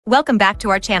Welcome back to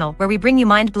our channel where we bring you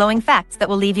mind-blowing facts that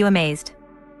will leave you amazed.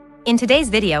 In today's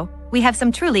video, we have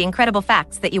some truly incredible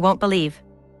facts that you won't believe.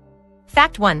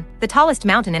 Fact 1. The tallest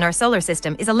mountain in our solar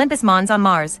system is Olympus Mons on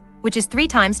Mars, which is 3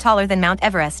 times taller than Mount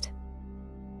Everest.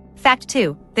 Fact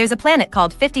 2. There's a planet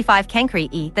called 55 Cancri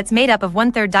E that's made up of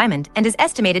 1/3 diamond and is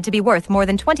estimated to be worth more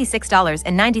than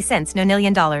 $26.90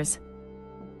 million.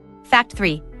 Fact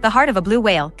 3. The heart of a blue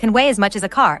whale can weigh as much as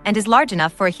a car and is large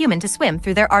enough for a human to swim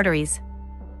through their arteries.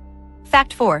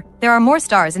 Fact 4. There are more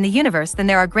stars in the universe than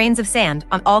there are grains of sand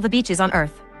on all the beaches on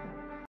Earth.